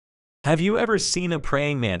Have you ever seen a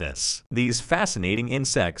praying mantis? These fascinating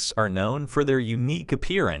insects are known for their unique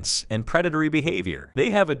appearance and predatory behavior. They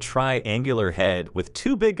have a triangular head with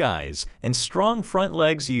two big eyes and strong front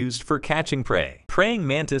legs used for catching prey. Praying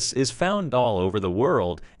mantis is found all over the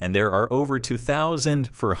world, and there are over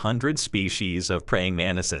 2,400 species of praying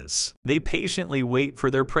mantises. They patiently wait for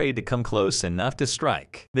their prey to come close enough to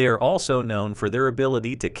strike. They are also known for their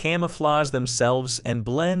ability to camouflage themselves and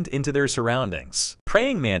blend into their surroundings.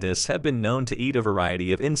 Praying mantis have been known to eat a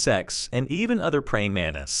variety of insects and even other praying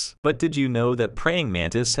mantis. But did you know that praying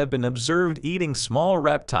mantis have been observed eating small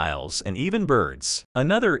reptiles and even birds?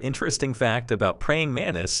 Another interesting fact about praying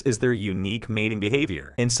mantis is their unique mating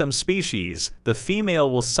behavior. In some species, the female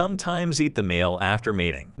will sometimes eat the male after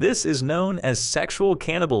mating. This is known as sexual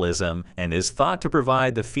cannibalism and is thought to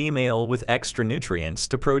provide the female with extra nutrients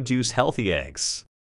to produce healthy eggs.